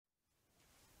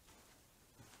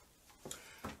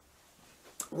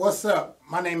What's up?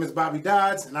 My name is Bobbie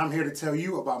Dodds, and I'm here to tell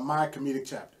you about my comedic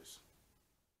chapters.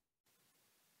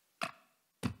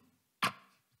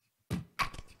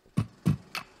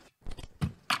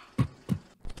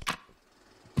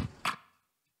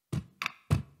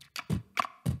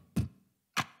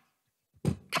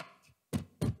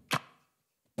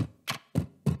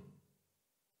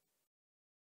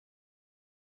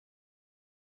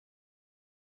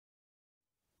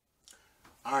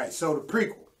 All right, so the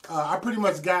prequel. I pretty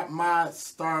much got my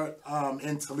start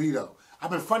in Toledo. I've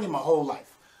been funny my whole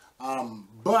life.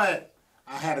 But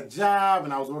I had a job,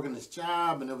 and I was working this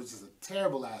job, and it was just a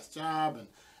terrible ass job. And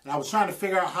I was trying to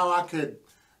figure out how I could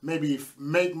maybe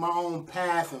make my own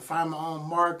path and find my own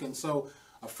mark. And so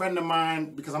a friend of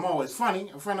mine, because I'm always funny,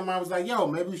 a friend of mine was like, yo,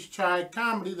 maybe we should try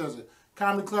comedy. There's a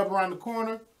comedy club around the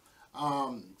corner.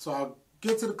 So I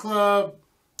get to the club.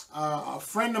 A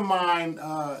friend of mine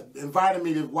invited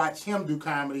me to watch him do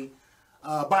comedy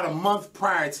about a month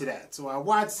prior to that. So I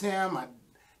watched him.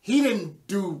 He didn't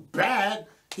do bad.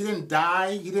 He didn't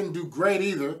die. He didn't do great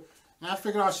either. And I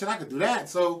figured, oh, shit, I could do that.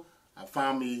 So I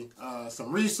found me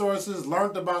some resources,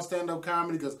 learned about stand-up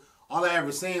comedy, because all I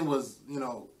ever seen was,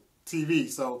 TV.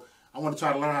 So I want to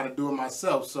try to learn how to do it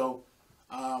myself. So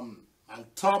I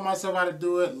taught myself how to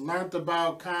do it, learned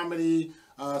about comedy,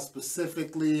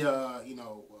 specifically,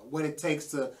 what it takes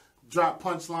to drop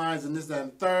punchlines and this, that,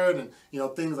 and third, and,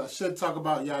 things I should talk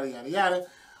about, yada, yada, yada.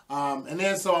 And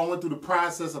then so I went through the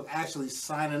process of actually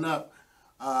signing up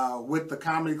with the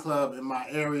comedy club in my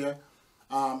area.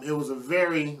 It was a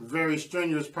very, very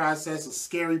strenuous process, a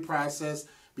scary process,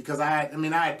 because I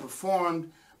had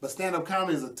performed, but stand-up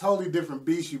comedy is a totally different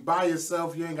beast. You by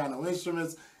yourself, you ain't got no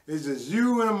instruments. It's just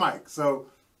you and a mic. So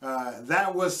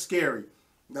that was scary.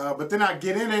 But then I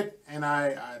get in it, and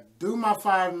I do my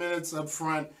 5 minutes up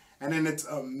front, and then it's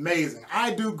amazing.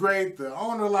 I do great. The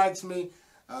owner likes me.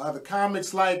 The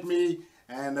comics like me,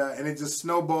 and it just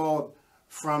snowballed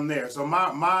from there. So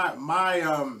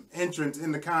my entrance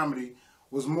into comedy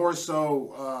was more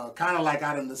so kind of like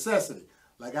out of necessity.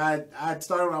 Like I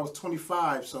started when I was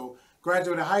 25, so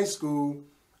graduated high school.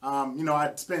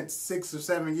 I'd spent 6 or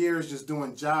 7 years just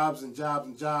doing jobs and jobs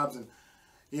and jobs, and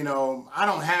I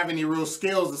don't have any real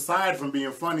skills aside from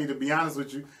being funny, to be honest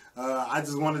with you. I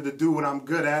just wanted to do what I'm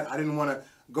good at. I didn't want to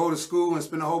go to school and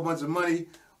spend a whole bunch of money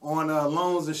on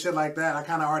loans and shit like that. I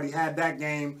kind of already had that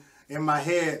game in my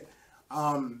head.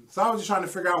 So I was just trying to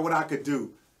figure out what I could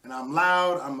do. And I'm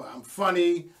loud, I'm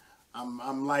funny,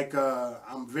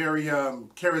 I'm very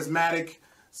charismatic.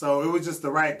 So it was just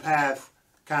the right path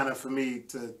kind of for me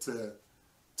to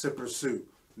pursue.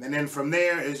 And then from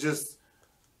there, it's just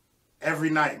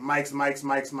every night, mics, and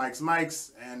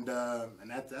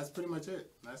that's pretty much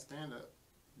it. That's stand-up,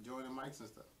 joining mics and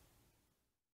stuff.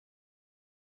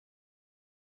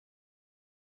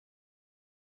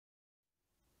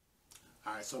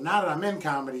 All right, so now that I'm in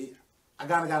comedy, I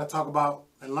gotta talk about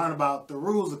and learn about the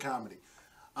rules of comedy.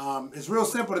 It's real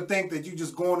simple to think that you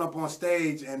just going up on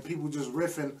stage and people just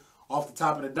riffing off the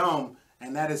top of the dome,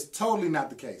 and that is totally not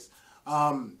the case.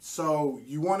 So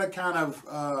you want to kind of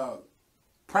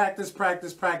practice,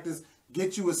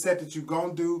 get you a set that you're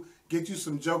going to do, get you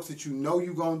some jokes that you know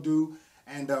you're going to do,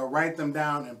 and write them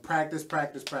down and practice.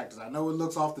 I know it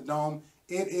looks off the dome.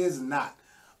 It is not.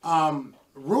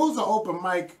 Rules of open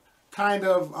mic kind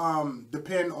of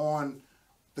depend on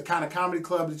the kind of comedy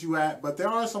club that you at, but there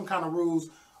are some kind of rules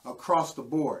across the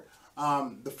board.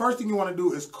 The first thing you want to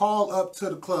do is call up to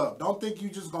the club. Don't think you're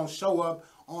just going to show up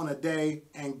on a day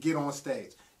and get on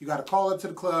stage. You got to call up to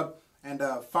the club and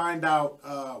find out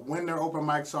when their open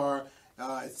mics are.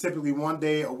 It's typically one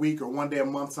day a week or one day a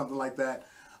month, something like that.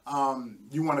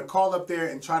 You want to call up there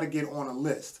and try to get on a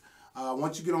list.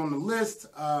 Once you get on the list,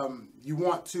 you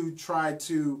want to try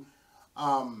to,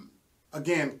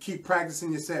 again, keep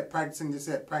practicing your set.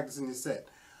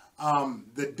 The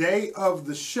day of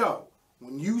the show,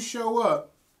 when you show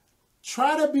up,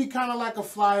 try to be kind of like a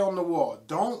fly on the wall.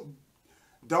 Don't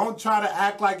try to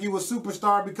act like you a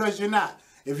superstar, because you're not.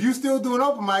 If you still doing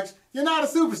open mics, you're not a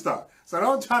superstar. So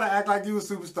don't try to act like you a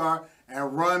superstar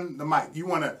and run the mic. You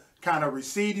want to kind of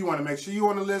recede. You want to make sure you're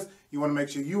on the list. You want to make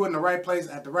sure you're in the right place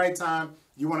at the right time.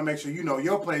 You want to make sure you know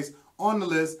your place on the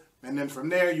list. And then from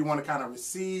there, you want to kind of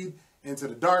recede into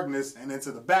the darkness and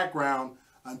into the background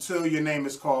until your name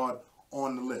is called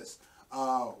on the list.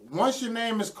 Once your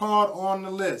name is called on the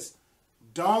list,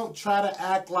 don't try to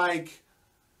act like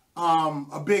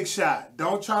a big shot.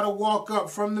 Don't try to walk up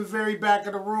from the very back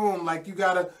of the room like you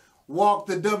gotta walk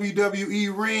the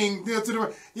WWE ring to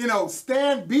the,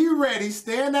 be ready,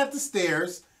 stand at the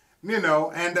stairs,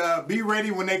 and be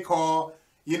ready when they call,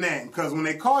 your name, because when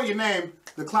they call your name,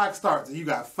 the clock starts and you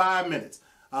got 5 minutes.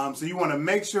 So you want to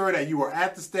make sure that you are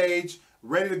at the stage,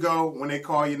 ready to go when they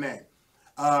call your name.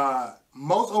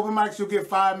 Most open mics you'll get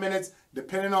 5 minutes.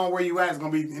 Depending on where you at, it's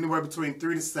going to be anywhere between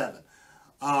 3 to 7.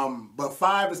 But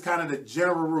 5 is kind of the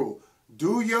general rule.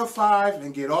 Do your 5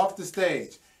 and get off the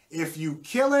stage. If you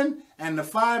killing and the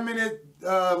 5-minute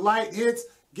light hits,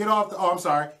 get off the. Oh, I'm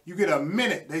sorry. You get a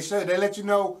minute. They let you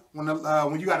know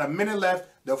when you got a minute left.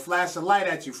 They'll flash a light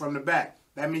at you from the back.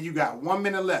 That means you got 1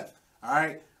 minute left. All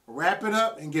right. Wrap it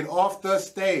up and get off the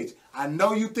stage. I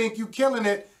know you think you killing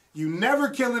it. You never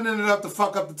killing it enough to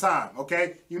fuck up the time.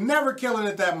 Okay. You never killing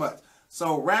it that much.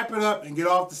 So wrap it up and get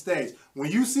off the stage. When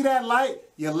you see that light,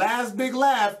 your last big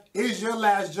laugh is your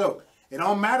last joke. It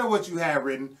don't matter what you have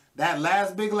written. That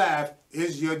last big laugh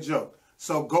is your joke.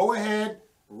 So go ahead,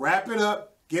 wrap it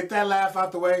up, get that laugh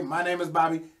out the way. My name is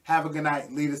Bobbie. Have a good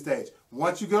night. Leave the stage.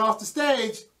 Once you get off the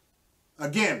stage,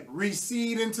 again,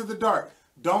 recede into the dark.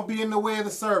 Don't be in the way of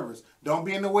the servers. Don't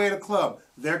be in the way of the club.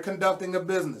 They're conducting a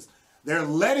business. They're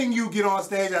letting you get on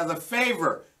stage as a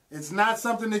favor. It's not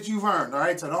something that you've earned, all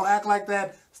right? So don't act like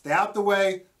that. Stay out the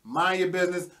way. Mind your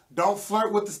business. Don't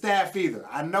flirt with the staff either.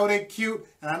 I know they're cute,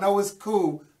 and I know it's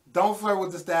cool. Don't flirt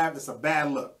with the staff. It's a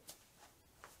bad look.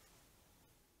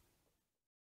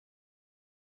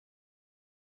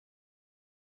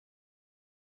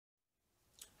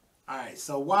 All right,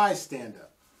 so why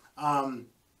stand-up?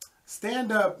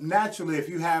 Stand-up, naturally, if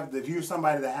you're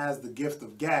somebody that has the gift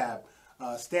of gab,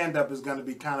 stand-up is going to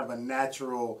be kind of a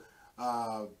natural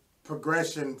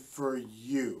progression for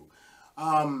you.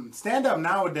 Stand-up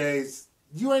nowadays,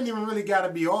 you ain't even really got to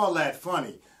be all that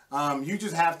funny. You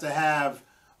just have to have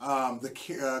the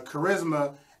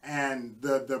charisma and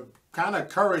the kind of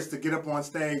courage to get up on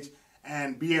stage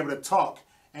and be able to talk.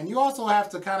 And you also have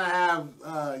to kind of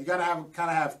have you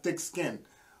gotta have thick skin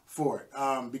for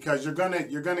it, because you're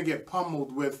gonna get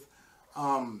pummeled with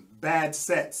bad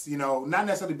sets. You know, not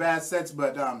necessarily bad sets,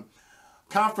 but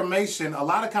confirmation. A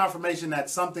lot of confirmation that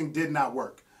something did not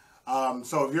work.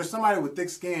 So if you're somebody with thick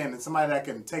skin and somebody that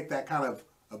can take that kind of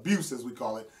abuse, as we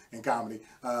call it in comedy,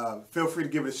 feel free to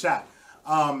give it a shot.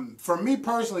 For me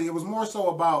personally, it was more so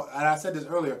about, and I said this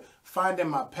earlier, finding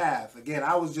my path. Again,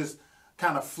 I was just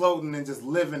kind of floating and just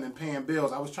living and paying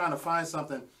bills. I was trying to find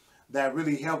something that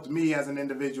really helped me as an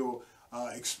individual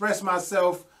express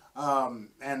myself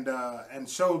and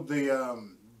show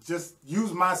just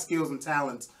use my skills and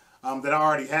talents that I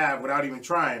already have without even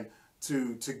trying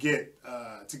to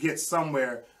get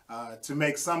somewhere, to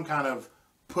make some kind of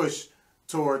push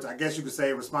towards, I guess you could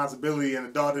say, responsibility and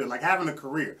adulthood, like having a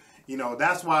career. You know,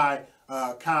 that's why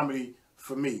comedy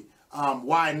for me.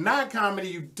 Why not comedy?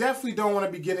 You definitely don't want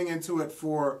to be getting into it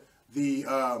for the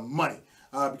money,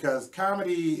 because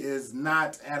comedy is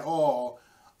not at all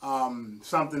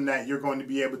something that you're going to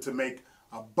be able to make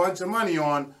a bunch of money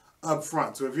on up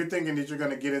front. So if you're thinking that you're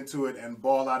going to get into it and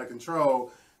ball out of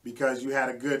control because you had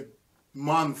a good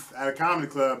month at a comedy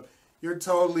club, you're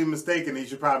totally mistaken. You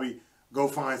should probably go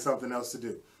find something else to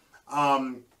do.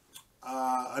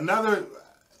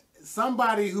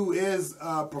 Somebody who is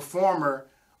a performer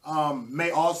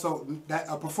may also,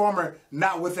 a performer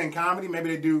not within comedy, maybe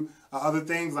they do other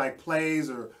things like plays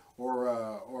or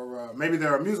maybe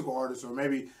they're a musical artist, or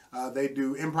maybe they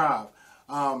do improv.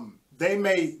 They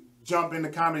may jump into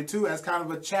comedy too as kind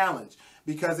of a challenge,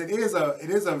 because it is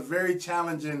a very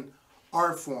challenging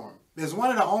art form. It's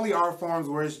one of the only art forms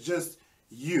where it's just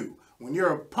you. When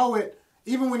you're a poet,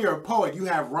 even when you're a poet, you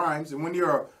have rhymes, and when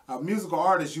you're a musical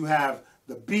artist, you have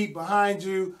the beat behind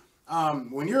you.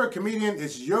 When you're a comedian,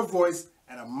 it's your voice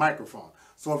and a microphone.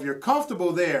 So if you're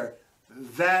comfortable there,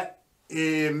 that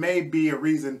it may be a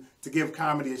reason to give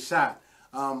comedy a shot.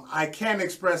 I can't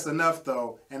express enough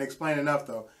though, and explain enough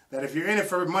though, that if you're in it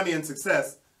for money and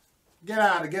success, get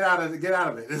out of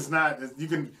it. It's not, you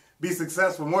can be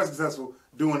successful, more successful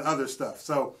doing other stuff.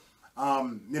 So,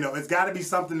 you know, it's got to be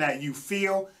something that you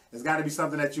feel. It's got to be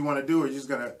something that you want to do, or you're just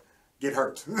gonna get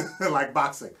hurt, like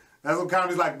boxing. That's what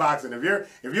comedy's like, boxing. If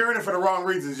you're in it for the wrong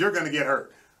reasons, you're gonna get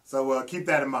hurt. So keep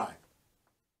that in mind.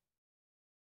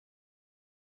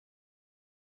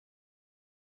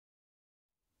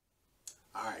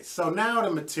 All right, so now the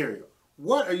material.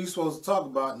 What are you supposed to talk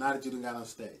about now that you done got on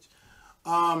stage?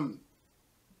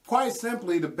 Quite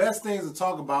simply, the best things to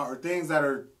talk about are things that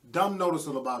are dumb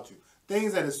noticeable about you.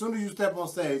 Things that as soon as you step on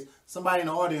stage, somebody in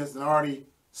the audience already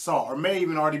saw, or may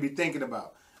even already be thinking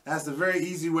about. That's a very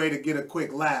easy way to get a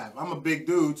quick laugh. I'm a big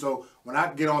dude, so when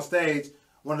I get on stage,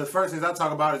 one of the first things I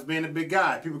talk about is being a big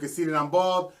guy. People can see that I'm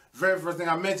bald. The very first thing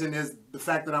I mention is the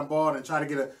fact that I'm bald, and try to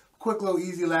get a quick little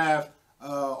easy laugh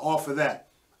off of that.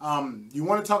 You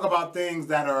want to talk about things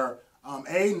that are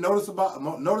A,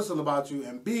 noticeable about you,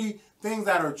 and B, things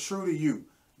that are true to you.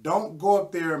 Don't go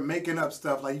up there making up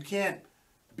stuff. Like, you can't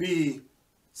be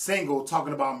single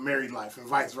talking about married life and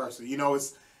vice versa. You know,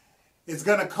 it's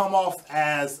gonna come off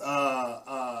as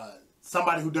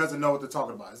somebody who doesn't know what they're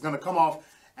talking about. It's gonna come off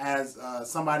as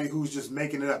somebody who's just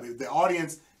making it up. The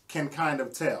audience can kind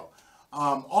of tell.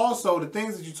 Also, the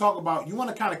things that you talk about, you want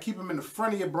to kind of keep them in the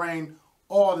front of your brain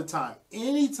all the time.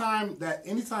 Anytime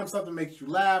something makes you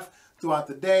laugh throughout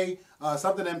the day,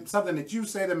 something that you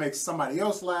say that makes somebody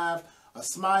else laugh, a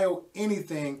smile,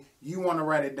 anything, you want to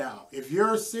write it down. If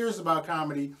you're serious about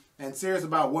comedy and serious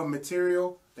about what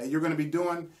material that you're going to be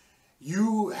doing,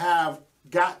 you have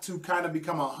got to kind of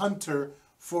become a hunter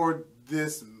for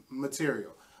this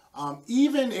material.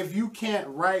 Even if you can't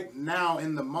write now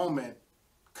in the moment,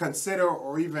 consider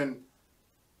or even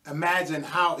imagine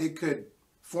how it could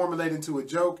formulate into a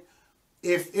joke.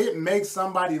 If it makes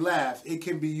somebody laugh, it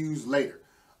can be used later.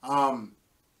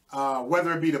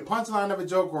 Whether it be the punchline of a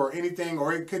joke or anything,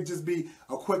 or it could just be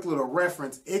a quick little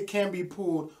reference, it can be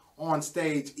pulled on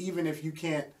stage even if you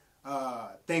can't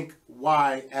think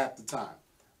why at the time.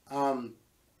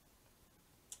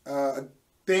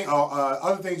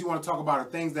 Other things you want to talk about are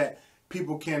things that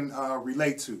people can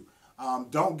relate to.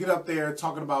 Don't get up there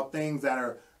talking about things that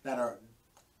are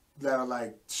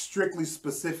like strictly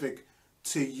specific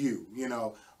to you. You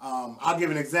know, I'll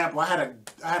give an example. I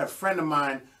had a friend of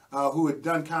mine who had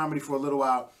done comedy for a little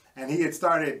while, and he had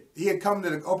come to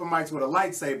the open mics with a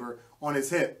lightsaber on his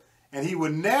hip, and he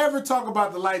would never talk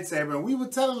about the lightsaber. And we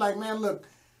would tell him, like, man, look,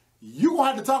 you gonna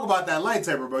have to talk about that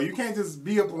lightsaber, bro. You can't just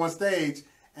be up on stage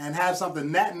and have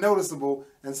something that noticeable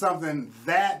and something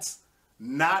that's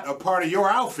not a part of your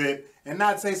outfit and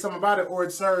not say something about it, or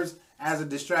it serves as a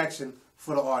distraction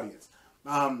for the audience.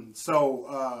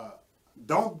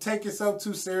 Don't take yourself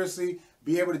too seriously.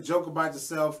 Be able to joke about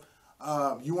yourself.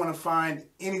 You want to find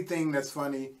anything that's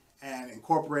funny and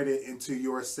incorporate it into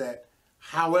your set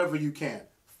however you can.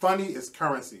 Funny is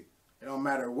currency. It don't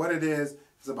matter what it is.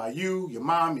 It's about you, your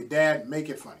mom, your dad. Make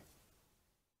it funny.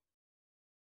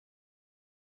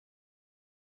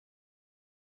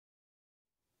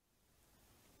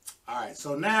 All right,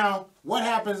 so now what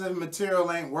happens if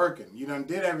material ain't working? You done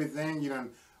did everything. You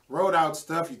done wrote out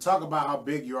stuff. You talk about how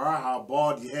big you are, how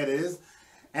bald your head is,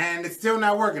 and it's still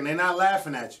not working. They're not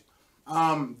laughing at you.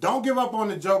 Don't give up on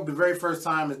the joke the very first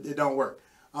time it don't work.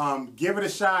 Give it a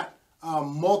shot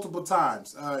multiple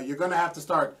times. You're going to have to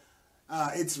start.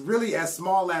 It's really as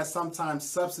small as sometimes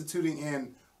substituting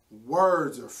in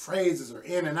words or phrases or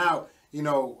in and out. You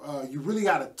know, you really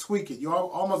got to tweak it. You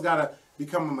almost got to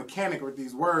become a mechanic with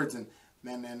these words and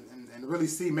really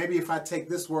see, maybe if I take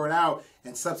this word out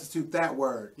and substitute that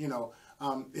word, you know,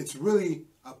 it's really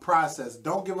a process.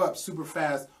 Don't give up super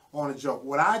fast on a joke.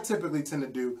 What I typically tend to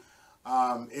do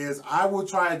is I will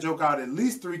try a joke out at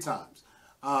least 3 times.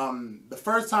 The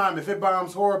first time, if it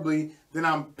bombs horribly, then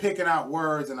I'm picking out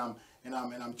words and I'm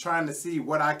trying to see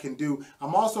what I can do.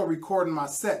 I'm also recording my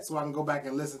set so I can go back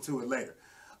and listen to it later.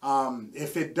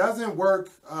 If it doesn't work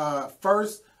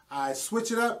first, I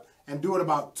switch it up and do it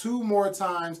about 2 more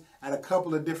times at a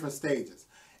couple of different stages.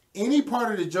 Any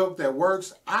part of the joke that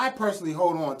works, I personally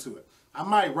hold on to it. I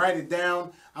might write it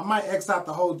down. I might X out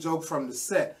the whole joke from the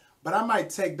set, but I might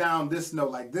take down this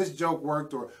note, like this joke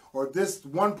worked, or this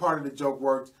one part of the joke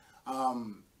worked,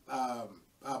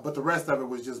 but the rest of it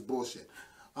was just bullshit.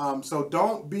 So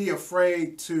don't be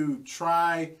afraid to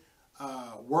try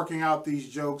working out these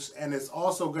jokes, and it's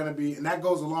also going to be, and that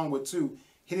goes along with too,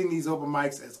 hitting these open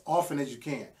mics as often as you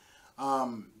can,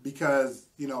 because,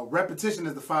 you know, repetition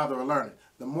is the father of learning.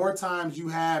 The more times you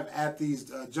have at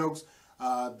these jokes,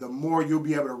 the more you'll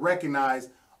be able to recognize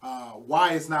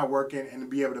why it's not working and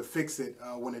be able to fix it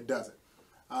when it doesn't.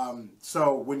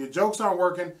 So when your jokes aren't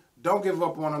working, don't give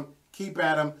up on them. Keep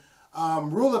at them.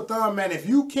 Rule of thumb, man, if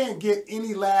you can't get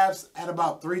any laughs at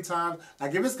about 3 times,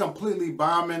 like if it's completely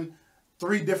bombing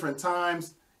 3 different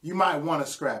times, you might want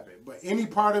to scrap it. But any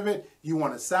part of it, you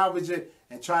want to salvage it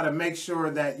and try to make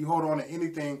sure that you hold on to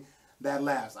anything that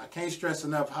laughs. I can't stress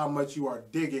enough how much you are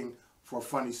digging for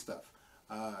funny stuff.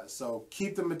 So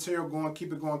keep the material going,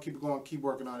 keep it going, keep it going, keep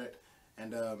working on it,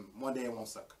 and one day it won't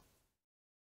suck.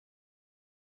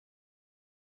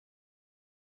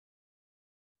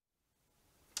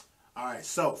 All right,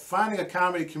 so finding a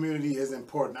comedy community is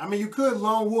important. I mean, you could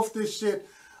lone wolf this shit,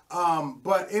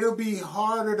 but it'll be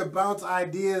harder to bounce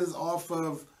ideas off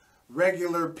of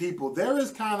regular people. There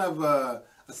is kind of a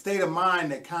state of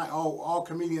mind that all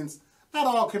comedians, not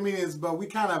all comedians, but we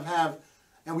kind of have,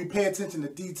 and we pay attention to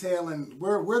detail, and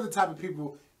we're the type of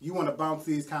people you want to bounce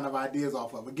these kind of ideas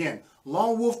off of. Again,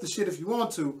 lone wolf the shit if you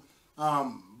want to,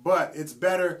 but it's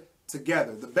better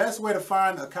together. The best way to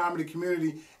find a comedy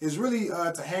community is really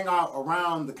to hang out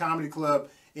around the comedy club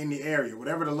in the area.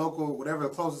 Whatever the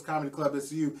closest comedy club is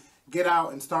to you, get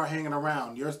out and start hanging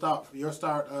around. You'll start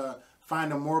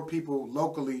finding more people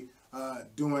locally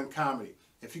doing comedy.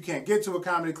 If you can't get to a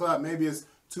comedy club, maybe it's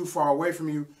too far away from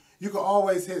you, you can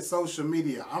always hit social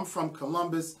media. I'm from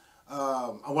Columbus.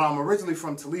 Well, I'm originally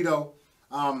from Toledo,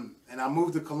 and I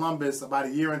moved to Columbus about a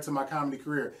year into my comedy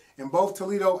career. In both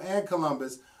Toledo and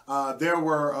Columbus, there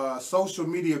were social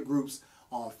media groups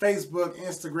on Facebook,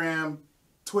 Instagram,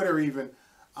 Twitter even,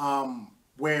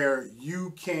 where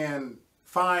you can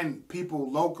find people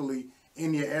locally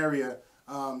in your area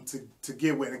to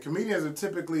get with. And comedians are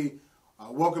typically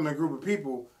welcoming a group of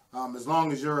people as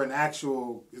long as you're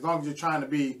trying to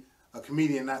be a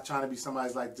comedian, not trying to be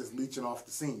somebody's like just leeching off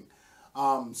the scene.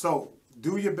 So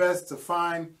do your best to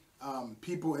find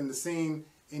people in the scene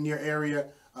in your area,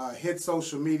 hit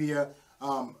social media,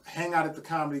 hang out at the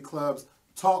comedy clubs,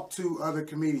 talk to other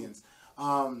comedians.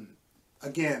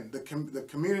 Again, the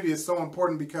community is so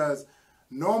important because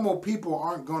normal people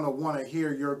aren't going to want to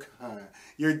hear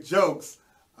your jokes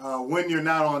when you're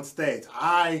not on stage.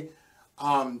 I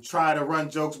try to run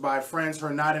jokes by friends who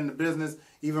are not in the business,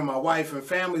 even my wife and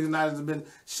family who's not in the business.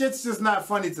 Shit's just not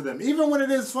funny to them. Even when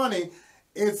it is funny,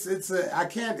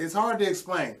 it's hard to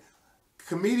explain.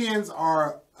 Comedians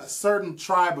are a certain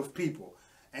tribe of people,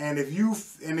 and if you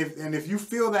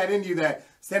feel that in you that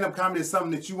stand-up comedy is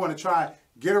something that you want to try,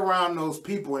 get around those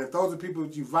people. And if those are people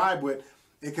that you vibe with,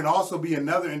 it can also be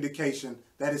another indication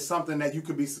that it's something that you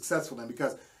could be successful in,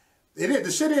 because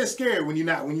the shit is scary when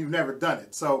you've never done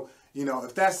it. So, you know,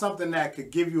 if that's something that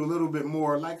could give you a little bit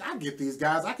more, like, I get these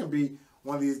guys, I can be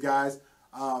one of these guys,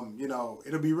 you know,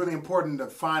 it'll be really important to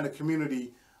find a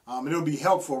community. It'll be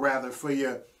helpful, rather, for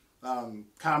your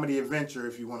comedy adventure,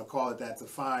 if you want to call it that, to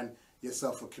find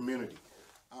yourself a community.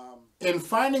 In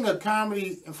finding a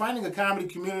comedy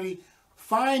community,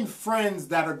 find friends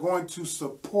that are going to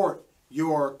support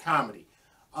your comedy.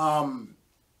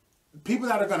 People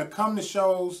that are going to come to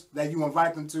shows that you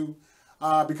invite them to,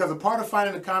 because a part of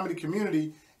finding a comedy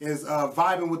community is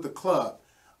vibing with the club.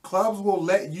 Clubs will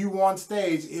let you on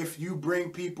stage if you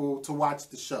bring people to watch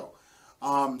the show.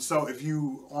 So if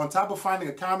you, on top of finding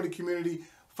a comedy community,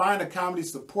 find a comedy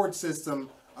support system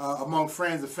among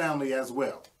friends and family as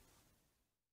well.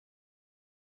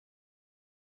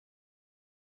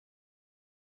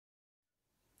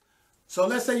 So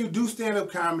let's say you do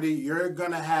stand-up comedy, you're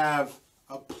going to have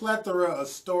a plethora of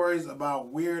stories about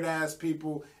weird-ass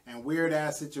people and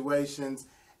weird-ass situations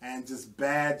and just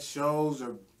bad shows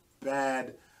or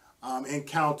bad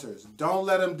encounters. Don't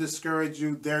let them discourage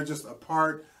you. They're just a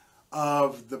part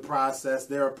of the process.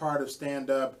 They're a part of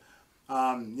stand-up.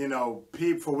 You know,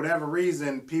 for whatever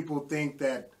reason, people think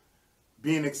that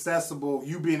being accessible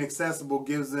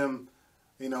gives them,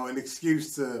 you know, an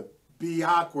excuse to be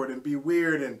awkward and be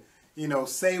weird and, you know,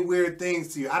 say weird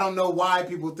things to you. I don't know why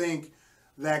people think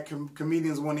that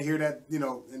comedians want to hear that, you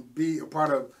know, and be a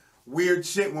part of weird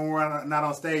shit when we're not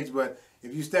on stage. But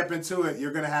if you step into it,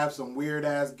 you're going to have some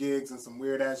weird-ass gigs and some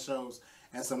weird-ass shows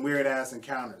and some weird-ass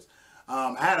encounters.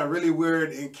 I had a really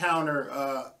weird encounter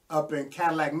up in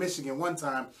Cadillac, Michigan one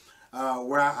time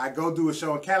where I go do a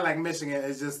show in Cadillac, Michigan.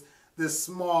 It's just this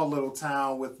small little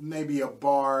town with maybe a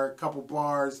bar, a couple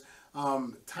bars,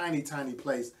 tiny, tiny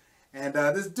place. And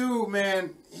this dude,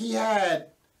 man, he had,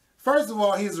 first of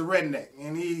all, he's a redneck.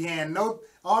 And he had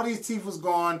all these teeth was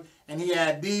gone, and he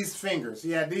had these fingers.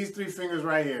 He had these 3 fingers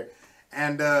right here.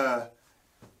 And I'm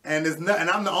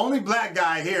the only black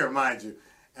guy here, mind you.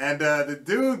 And the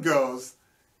dude goes,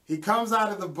 he comes out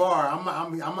of the bar.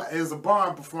 It's a bar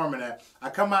I'm performing at. I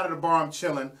come out of the bar, I'm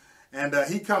chilling. And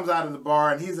he comes out of the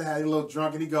bar, and he's a little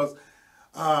drunk, and he goes,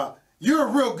 you're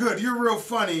real good, you're real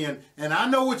funny, and I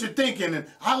know what you're thinking, and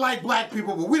I like black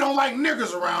people, but we don't like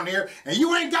niggers around here, and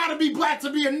you ain't got to be black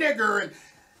to be a nigger.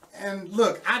 And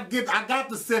look, I got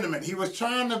the sentiment. He was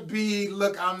trying to be,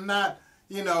 look, I'm not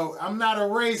a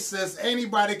racist.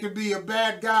 Anybody could be a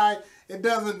bad guy.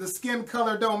 The skin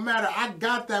color don't matter. I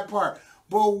got that part.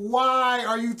 But why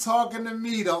are you talking to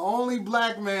me, the only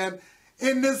black man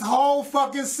in this whole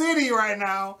fucking city right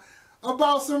now,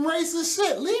 about some racist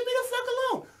shit? Leave me the fuck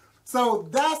alone. So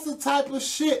that's the type of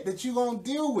shit that you're going to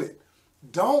deal with.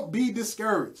 Don't be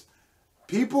discouraged.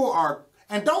 People are,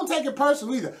 and don't take it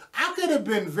personal either. I could have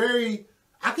been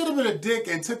a dick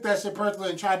and took that shit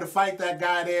personally and tried to fight that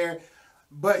guy there.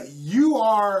 But you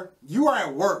are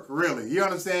at work, really. You know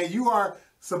what I'm saying? You are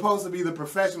supposed to be the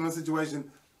professional in the situation.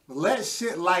 Let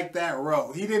shit like that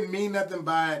roll. He didn't mean nothing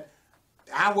by it.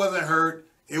 I wasn't hurt.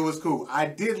 It was cool. I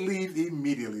did leave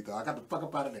immediately, though. I got the fuck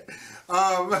up out of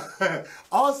there.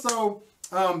 Also,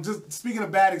 just speaking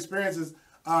of bad experiences,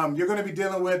 you're going to be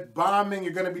dealing with bombing.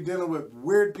 You're going to be dealing with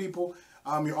weird people.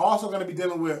 You're also going to be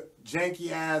dealing with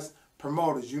janky-ass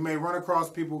promoters. You may run across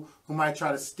people who might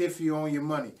try to stiff you on your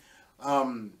money.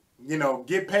 You know,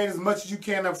 get paid as much as you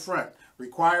can up front.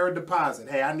 Require a deposit.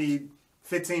 Hey, I need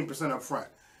 15% up front.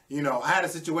 You know, I had a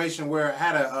situation where I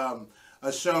had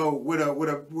a show with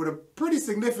a pretty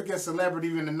significant celebrity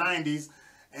in the 90s,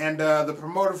 and the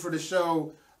promoter for the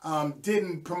show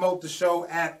didn't promote the show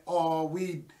at all.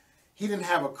 He didn't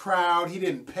have a crowd. He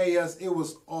didn't pay us. It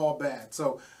was all bad.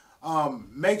 So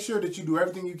make sure that you do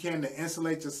everything you can to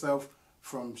insulate yourself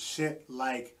from shit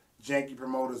like janky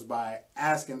promoters by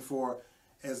asking for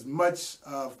as much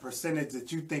of percentage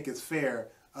that you think is fair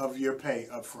of your pay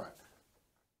up front.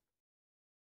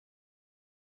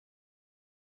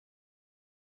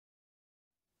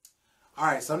 All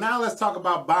right, so now let's talk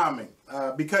about bombing.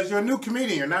 Because you're a new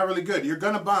comedian, you're not really good. You're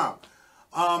going to bomb.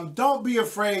 Don't be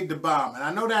afraid to bomb. And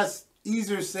I know that's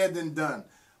easier said than done.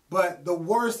 But the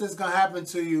worst that's going to happen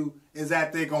to you is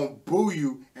that they're going to boo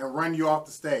you and run you off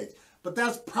the stage. But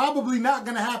that's probably not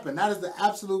going to happen. That is the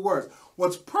absolute worst.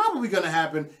 What's probably going to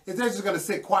happen is they're just going to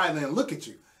sit quietly and look at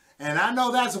you. And I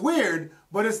know that's weird,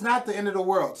 but it's not the end of the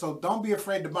world. So don't be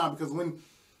afraid to bomb, because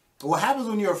what happens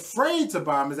when you're afraid to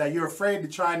bomb is that you're afraid to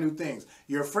try new things.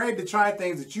 You're afraid to try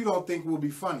things that you don't think will be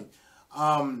funny.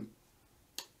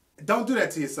 Don't do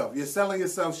that to yourself. You're selling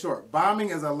yourself short. Bombing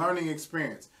is a learning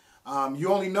experience. You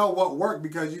only know what worked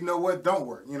because you know what don't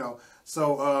work. You know,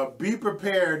 so be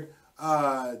prepared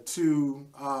to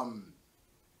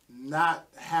not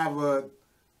have a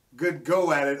good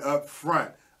go at it up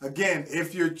front. Again,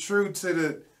 if you're true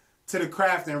to the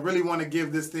craft and really want to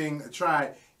give this thing a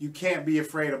try, you can't be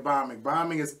afraid of bombing.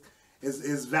 Bombing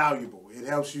is valuable. It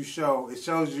helps you show. It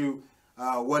shows you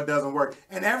what doesn't work.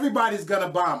 And everybody's gonna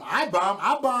bomb. I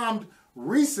bombed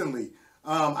recently.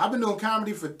 I've been doing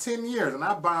comedy for 10 years, and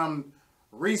I bombed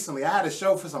recently. I had a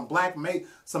show for some black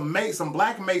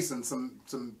masons,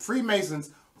 some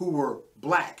Freemasons who were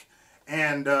black,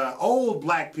 and old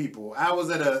black people. I was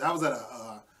at a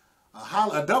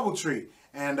DoubleTree.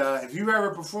 And if you've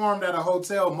ever performed at a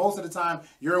hotel, most of the time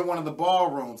you're in one of the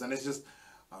ballrooms, and it's just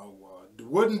a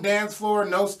wooden dance floor,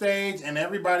 no stage, and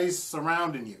everybody's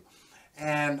surrounding you.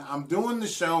 And I'm doing the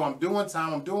show, I'm doing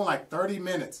time, I'm doing like 30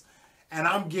 minutes, and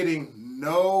I'm getting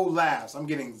no laughs. I'm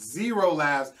getting 0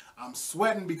 laughs. I'm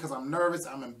sweating because I'm nervous,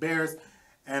 I'm embarrassed,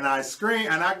 and I scream,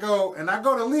 and I go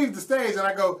to leave the stage, and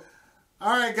I go,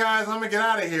 all right, guys, I'm gonna get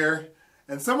out of here.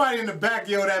 And somebody in the back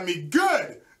yelled at me,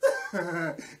 good!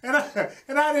 and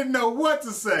I didn't know what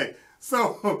to say.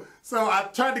 So I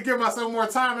tried to give myself more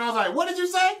time, and I was like, what did you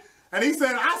say? And he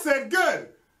said, I said good.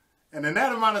 And in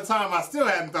that amount of time, I still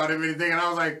hadn't thought of anything, and I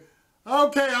was like,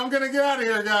 okay, I'm going to get out of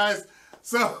here, guys.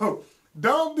 So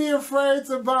don't be afraid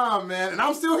to bomb, man. And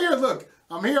I'm still here. Look,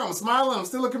 I'm here. I'm smiling. I'm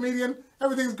still a comedian.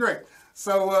 Everything's great.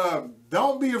 So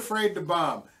don't be afraid to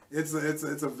bomb. It's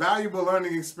a valuable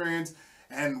learning experience.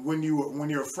 And when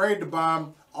you're afraid to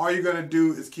bomb, all you're going to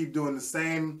do is keep doing the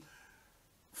same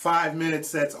 5-minute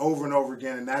sets over and over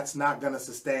again, and that's not going to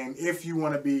sustain if you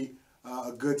want to be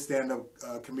a good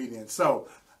stand-up comedian. So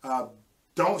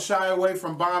don't shy away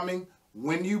from bombing.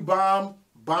 When you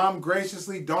bomb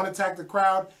graciously, don't attack the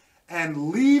crowd, and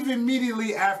leave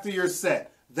immediately after your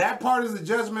set. That part is a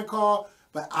judgment call,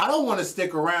 but I don't want to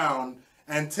stick around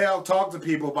and talk to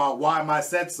people about why my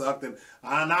set sucked, and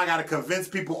now I got to convince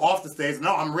people off the stage.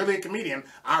 No, I'm really a comedian.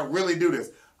 I really do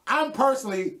this. I'm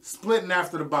personally splitting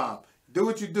after the bomb. Do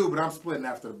what you do, but I'm splitting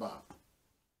after the bomb.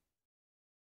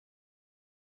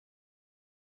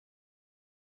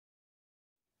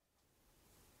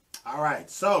 All right,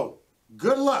 so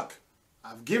good luck.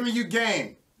 I've given you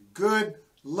game. Good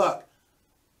luck.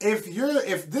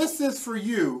 If this is for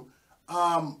you,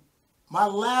 my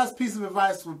last piece of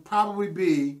advice would probably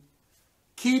be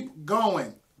keep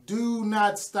going. Do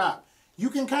not stop. You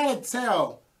can kind of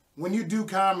tell when you do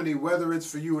comedy whether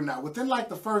it's for you or not. Within like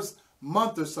the first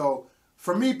month or so,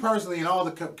 for me personally and all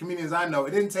the comedians I know,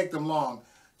 it didn't take them long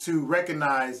to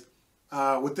recognize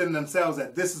within themselves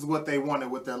that this is what they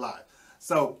wanted with their life.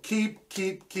 So keep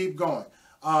going.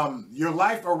 Your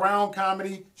life around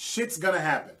comedy, shit's gonna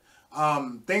happen.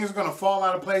 Things are gonna fall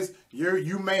out of place.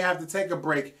 You may have to take a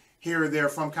break here or there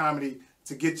from comedy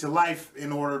to get your life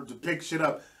in order to pick shit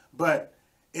up. But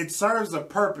it serves a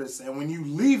purpose, and when you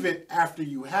leave it after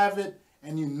you have it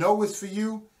and you know it's for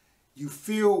you, you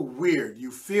feel weird.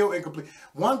 You feel incomplete.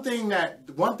 One thing that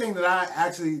I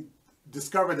actually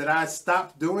discovered that I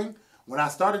stopped doing when I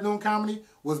started doing comedy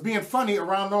was being funny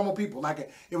around normal people.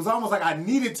 Like, it was almost like I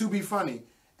needed to be funny,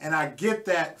 and I get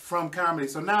that from comedy.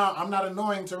 So now I'm not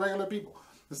annoying to regular people.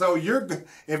 So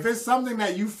if it's something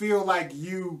that you feel like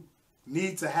you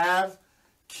need to have,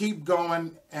 keep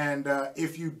going. And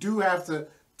if you do have to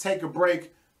take a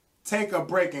break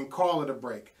and call it a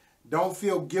break. Don't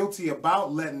feel guilty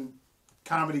about letting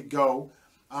comedy go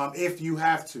if you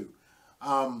have to.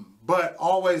 But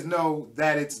always know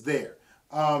that it's there.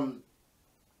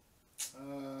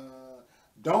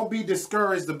 Don't be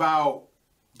discouraged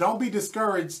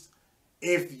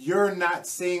if you're not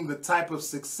seeing the type of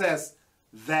success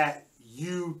that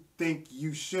you think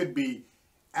you should be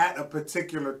at a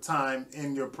particular time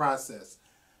in your process.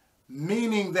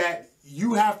 Meaning that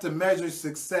you have to measure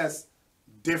success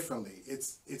differently.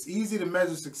 It's easy to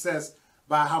measure success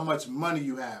by how much money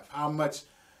you have, how much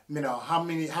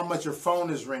your phone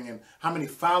is ringing, how many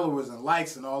followers and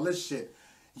likes and all this shit.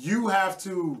 You have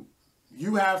to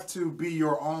be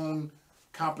your own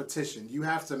competition. You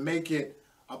have to make it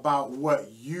about what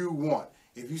you want.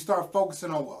 If you start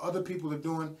focusing on what other people are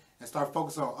doing and start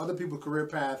focusing on other people's career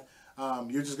path,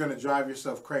 you're just going to drive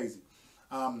yourself crazy.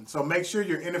 So make sure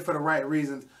you're in it for the right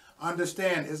reasons.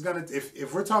 Understand,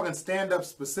 if we're talking stand-up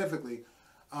specifically,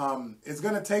 it's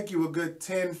going to take you a good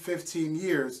 10, 15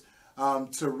 years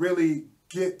to really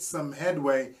get some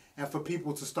headway and for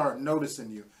people to start noticing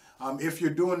you. If you're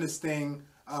doing this thing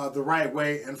the right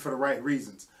way and for the right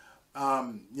reasons.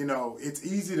 It's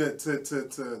easy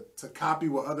to copy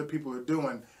what other people are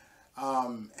doing,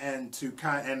 and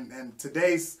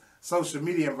today's social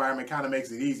media environment kind of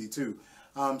makes it easy too.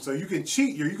 So you can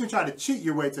try to cheat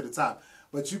your way to the top,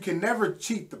 but you can never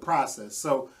cheat the process.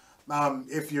 So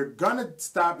if you're gonna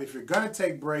stop, if you're gonna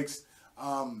take breaks,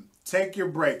 take your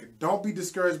break. Don't be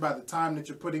discouraged by the time that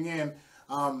you're putting in,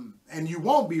 and you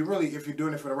won't be really if you're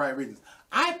doing it for the right reasons.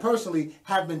 I personally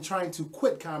have been trying to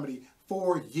quit comedy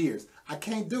for years. I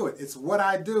can't do it. It's what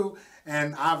I do,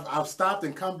 and I've stopped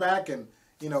and come back, and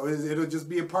it'll just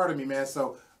be a part of me, man.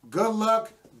 So good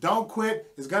luck. Don't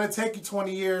quit. It's gonna take you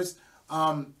 20 years,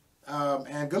 and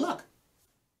good luck.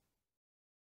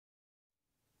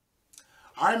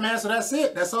 All right, man, so that's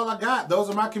it. That's all I got. Those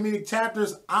are my comedic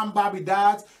chapters. I'm Bobbie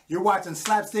Dodds. You're watching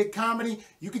SlapStik Comedy.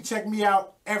 You can check me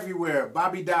out everywhere.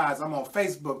 Bobbie Dodds. I'm on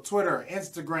Facebook, Twitter,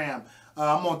 Instagram.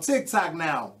 I'm on TikTok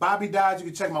now. Bobbie Dodds. You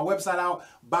can check my website out,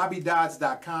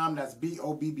 BobbieDodds.com. That's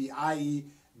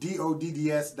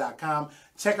BobbieDodds.com.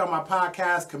 Check out my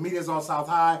podcast, Comedians on South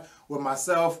High, with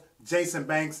myself, Jason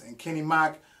Banks, and Kenny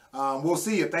Mock. We'll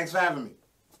see you. Thanks for having me.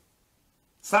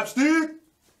 SlapStik!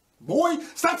 Boy,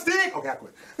 SlapStik! Okay, I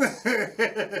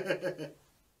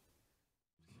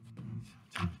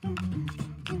quit.